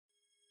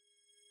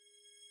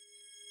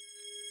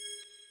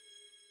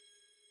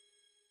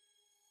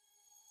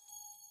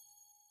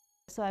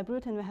So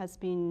ibrutinib has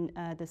been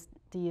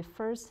the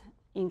first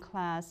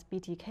in-class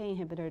BTK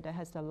inhibitor that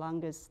has the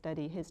longest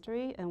study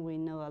history, and we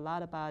know a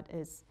lot about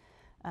its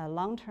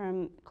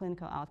long-term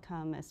clinical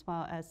outcome as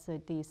well as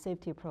the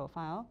safety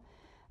profile.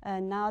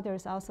 And now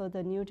there's also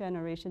the new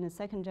generation, the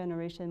second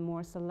generation,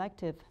 more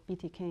selective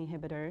BTK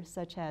inhibitor,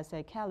 such as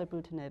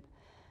Acalabrutinib,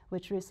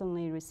 which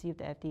recently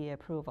received FDA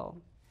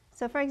approval.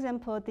 So for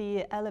example,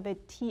 the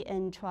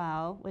Elevate-TN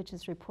trial, which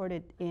is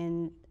reported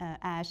in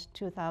ASH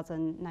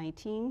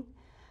 2019,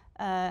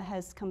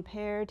 has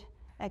compared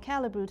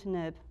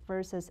Acalabrutinib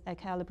versus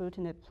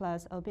Acalabrutinib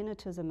plus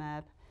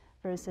obinutuzumab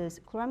versus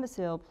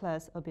chlorambucil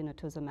plus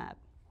obinutuzumab.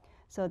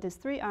 So this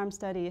three-arm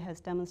study has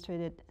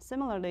demonstrated,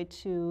 similarly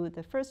to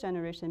the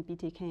first-generation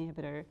BTK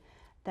inhibitor,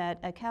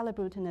 that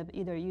Acalabrutinib,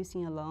 either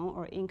using alone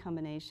or in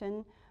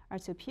combination, are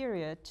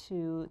superior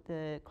to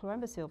the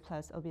chlorambucil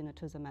plus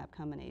obinutuzumab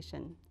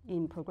combination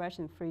in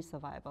progression-free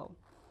survival.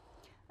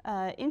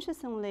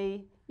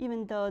 Interestingly,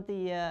 even though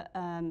the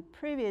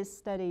previous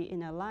study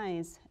in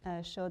Alliance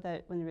showed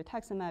that when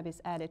rituximab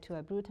is added to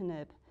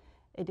ibrutinib,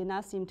 it did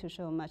not seem to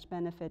show much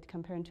benefit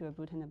compared to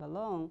ibrutinib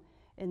alone.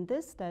 In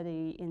this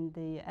study, in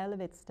the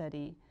Elevate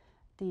study,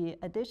 the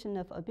addition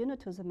of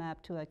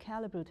obinutuzumab to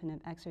Acalabrutinib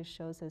actually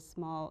shows a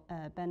small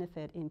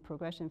benefit in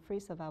progression-free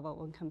survival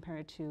when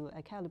compared to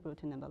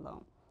Acalabrutinib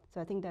alone. So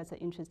I think that's an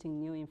interesting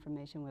new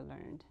information we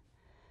learned.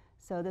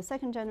 So the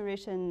second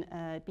generation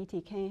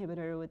BTK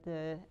inhibitor with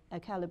the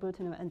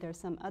Acalabrutinib, and there's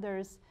some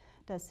others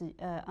that's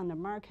on the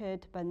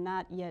market but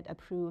not yet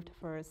approved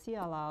for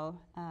CLL.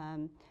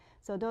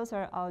 So those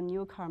are all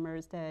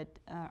newcomers that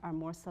are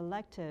more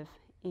selective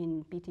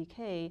in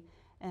BTK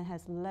and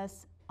has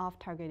less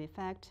off-target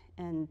effect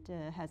and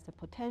has the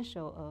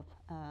potential of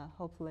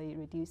hopefully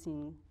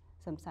reducing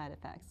some side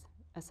effects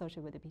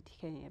associated with the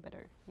BTK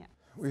inhibitor. Yeah.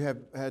 We have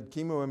had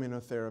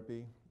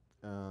chemoimmunotherapy,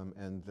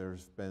 and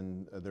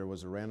there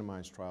was a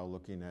randomized trial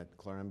looking at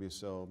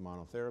chlorambucil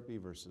monotherapy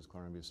versus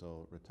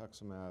chlorambucil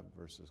rituximab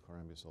versus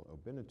chlorambucil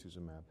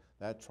obinutuzumab.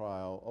 That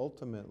trial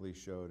ultimately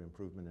showed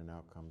improvement in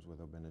outcomes with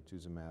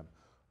obinutuzumab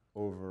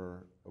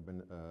over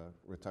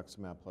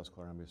rituximab plus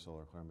chlorambucil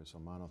or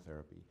chlorambucil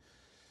monotherapy.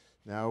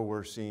 Now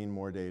we're seeing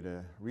more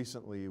data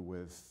recently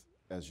with,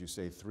 as you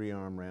say,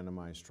 three-arm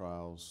randomized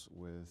trials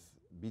with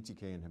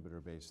BTK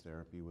inhibitor-based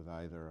therapy with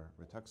either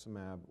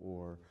rituximab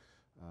or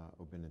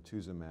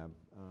obinutuzumab.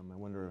 I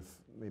wonder if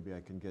maybe I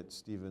can get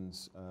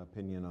Stephen's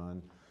opinion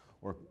on,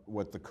 or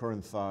what the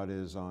current thought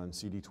is on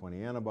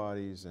CD20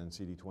 antibodies and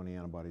CD20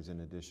 antibodies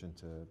in addition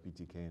to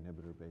BTK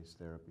inhibitor-based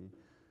therapy.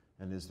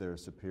 And is there a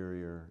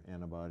superior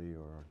antibody,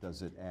 or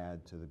does it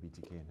add to the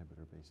BTK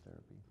inhibitor-based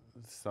therapy?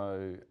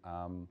 So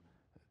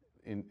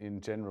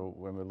in general,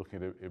 when we're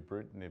looking at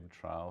ibrutinib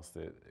trials,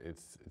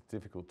 it's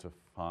difficult to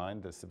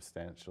find a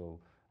substantial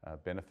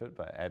benefit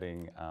by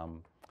adding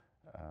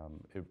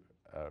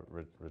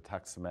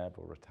rituximab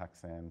or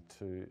Rituxan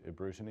to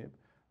ibrutinib.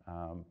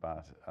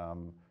 But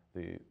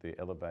the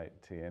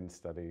Elevate-TN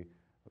study,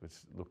 which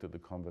looked at the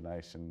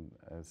combination,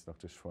 as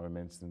Dr. Shuo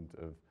mentioned,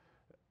 of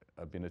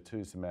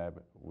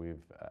obinutuzumab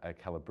with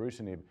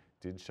acalabrutinib,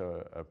 did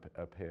show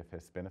a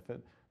PFS benefit.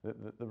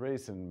 The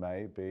reason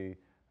may be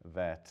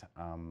that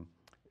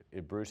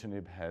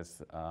ibrutinib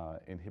has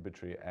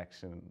inhibitory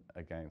action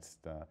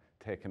against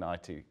TEC and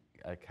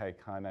ITK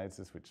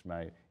kinases, which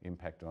may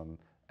impact on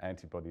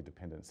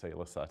antibody-dependent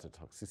cellular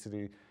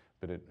cytotoxicity,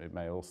 but it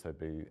may also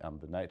be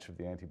the nature of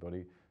the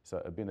antibody.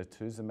 So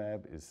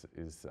obinutuzumab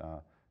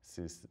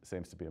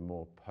seems to be a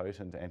more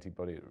potent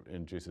antibody. It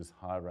induces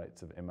higher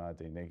rates of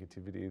MRD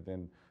negativity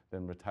than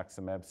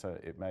rituximab, so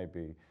it may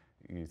be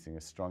using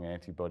a strong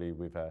antibody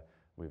with a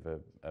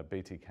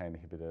BTK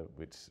inhibitor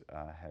which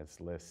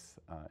has less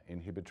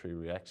inhibitory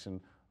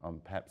reaction on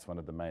perhaps one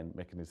of the main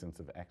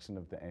mechanisms of action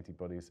of the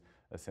antibodies,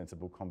 a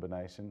sensible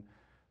combination.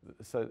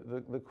 So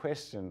the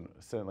question,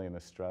 certainly in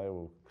Australia,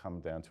 will come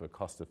down to a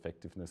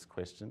cost-effectiveness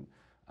question,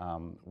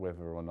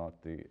 whether or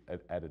not the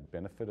added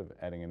benefit of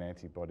adding an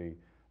antibody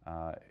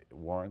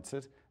warrants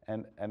it.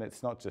 And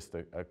it's not just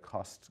a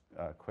cost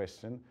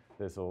question,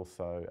 there's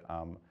also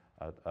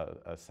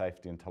a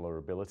safety and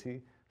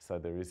tolerability. So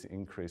there is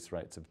increased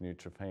rates of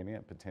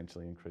neutropenia,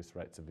 potentially increased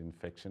rates of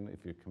infection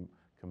if you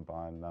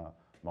combine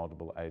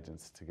multiple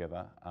agents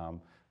together.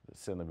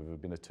 Certainly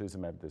with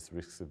obinutuzumab, there's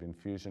risks of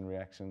infusion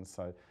reactions,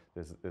 so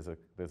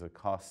there's a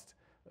cost,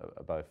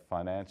 both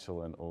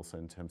financial and also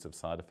in terms of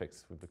side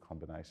effects with the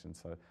combination.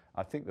 So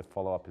I think the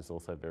follow-up is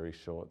also very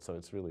short, so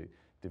it's really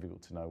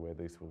difficult to know where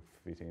these will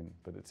fit in,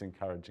 but it's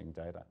encouraging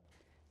data.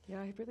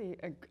 Yeah,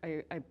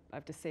 I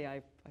have to say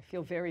I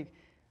feel very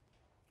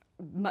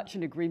much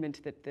in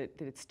agreement that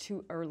it's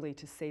too early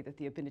to say that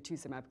the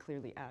obinutuzumab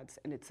clearly adds,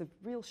 and it's a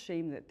real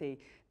shame that they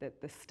that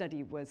the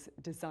study was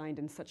designed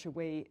in such a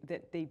way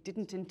that they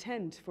didn't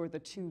intend for the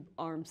two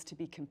arms to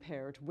be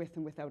compared with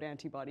and without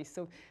antibodies.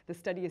 So the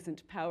study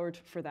isn't powered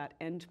for that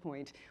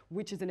endpoint,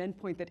 which is an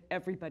endpoint that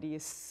everybody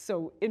is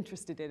so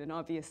interested in. And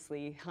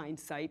obviously,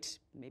 hindsight,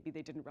 maybe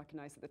they didn't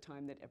recognize at the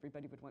time that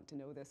everybody would want to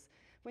know this.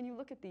 When you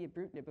look at the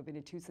ibrutinib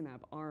obinutuzumab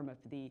arm of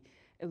the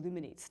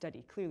Illuminate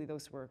study, clearly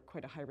those were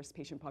quite a high-risk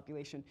patient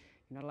population.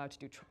 You're not allowed to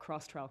do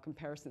cross-trial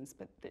comparisons,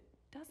 but it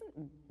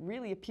doesn't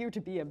really appear to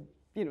be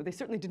they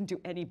certainly didn't do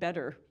any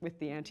better with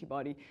the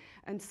antibody.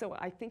 And so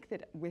I think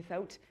that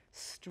without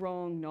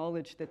strong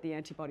knowledge that the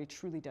antibody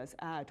truly does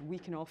add, we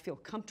can all feel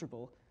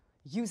comfortable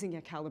using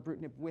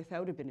acalabrutinib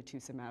without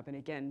obinutuzumab. And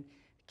again,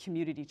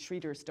 community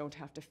treaters don't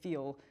have to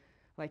feel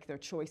like their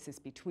choice is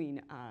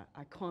between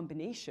a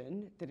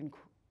combination that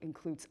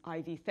includes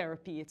IV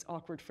therapy. It's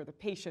awkward for the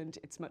patient.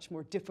 It's much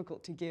more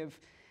difficult to give.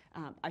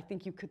 I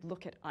think you could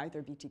look at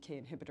either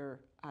BTK inhibitor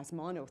as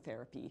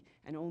monotherapy,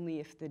 and only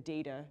if the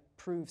data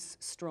proves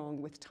strong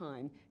with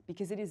time,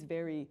 because it is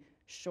very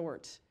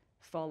short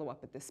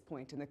follow-up at this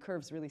point, and the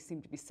curves really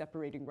seem to be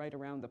separating right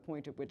around the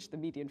point at which the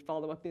median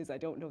follow-up is. I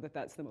don't know that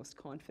that's the most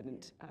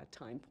confident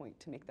time point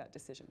to make that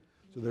decision.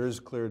 So there is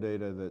clear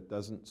data that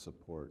doesn't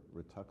support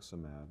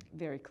rituximab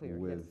Very clear,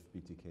 with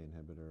yes. BTK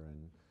inhibitor,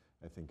 and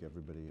I think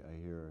I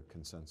hear a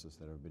consensus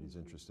that everybody's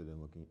interested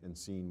in looking and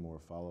seeing more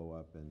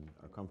follow-up and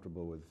are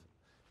comfortable with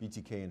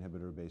BTK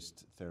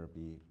inhibitor-based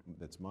therapy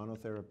that's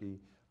monotherapy,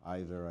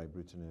 either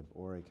ibrutinib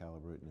or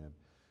acalabrutinib,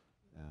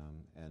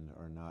 and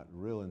are not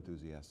real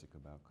enthusiastic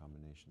about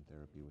combination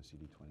therapy with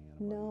CD20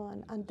 antibody.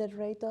 No, and the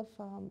rate of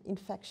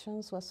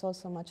infections was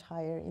also much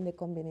higher in the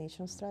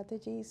combination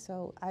strategy,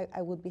 so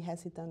I would be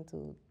hesitant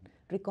to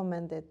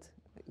recommend it,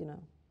 to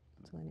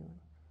anyone.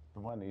 The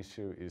one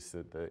issue is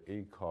that the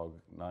ECOG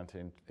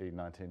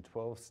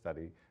E1912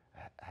 study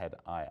had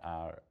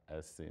IR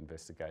as the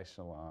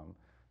investigational arm.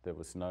 There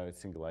was no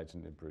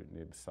single-agent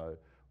ibrutinib, so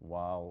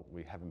while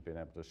we haven't been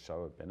able to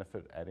show a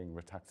benefit adding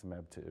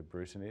rituximab to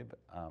ibrutinib,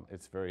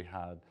 it's very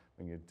hard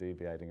when you're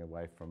deviating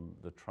away from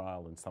the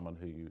trial and someone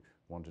who you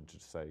wanted to,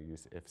 say,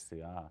 use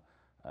FCR.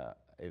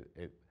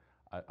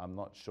 I'm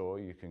not sure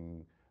you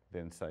can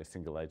then say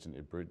single-agent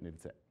ibrutinib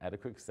is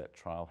adequate because that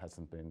trial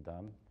hasn't been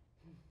done.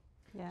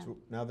 Yeah. So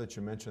now that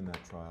you mentioned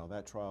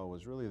that trial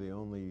was really the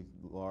only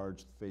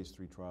large phase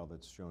 3 trial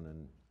that's shown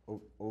an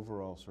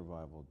overall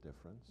survival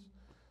difference.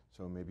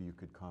 So maybe you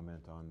could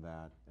comment on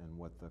that and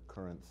what the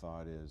current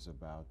thought is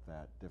about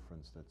that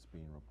difference that's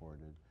being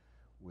reported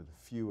with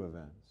few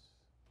events.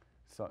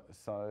 So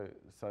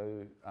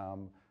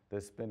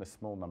there's been a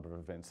small number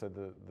of events. So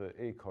the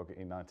ECOG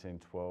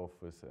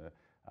E1912 was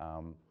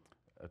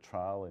a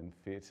trial in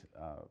fit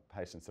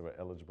patients that were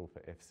eligible for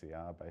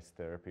FCR-based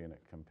therapy, and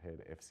it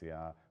compared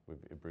FCR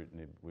with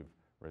ibrutinib with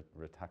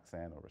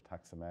rituxan or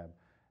rituximab,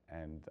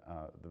 and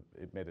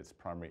it met its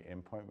primary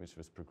endpoint, which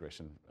was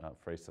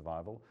progression-free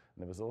survival.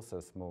 And there was also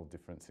a small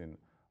difference in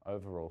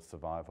overall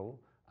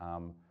survival.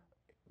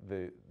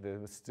 There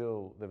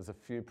was a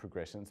few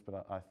progressions,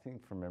 but I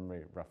think from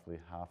memory, roughly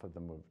half of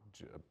them were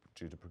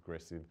due to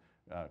progressive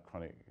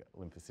chronic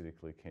lymphocytic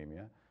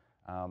leukemia.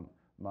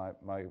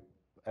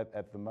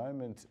 At the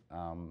moment,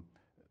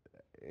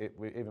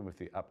 even with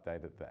the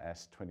update at the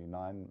ASH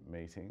 29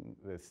 meeting,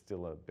 there's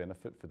still a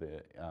benefit for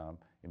the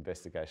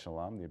investigational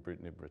arm, the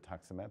ibrutinib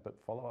rituximab, but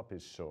follow-up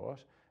is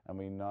short. And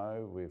we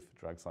know with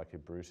drugs like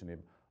ibrutinib,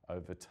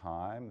 over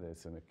time,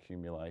 there's an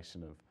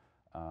accumulation of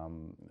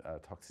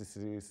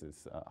toxicities,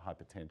 there's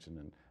hypertension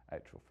and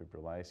atrial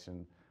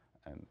fibrillation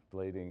and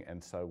bleeding.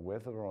 And so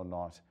whether or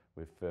not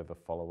with further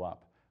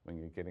follow-up, when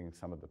you're getting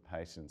some of the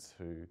patients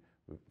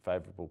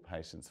favourable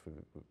patients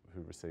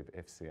who receive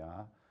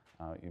FCR,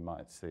 you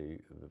might see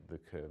the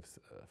curves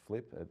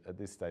flip. At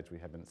this stage, we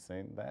haven't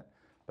seen that,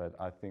 but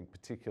I think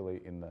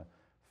particularly in the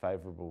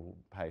favourable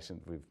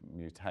patient with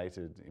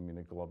mutated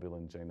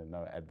immunoglobulin gene and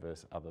no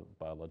adverse other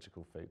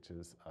biological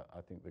features,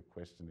 I think the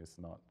question is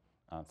not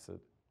answered.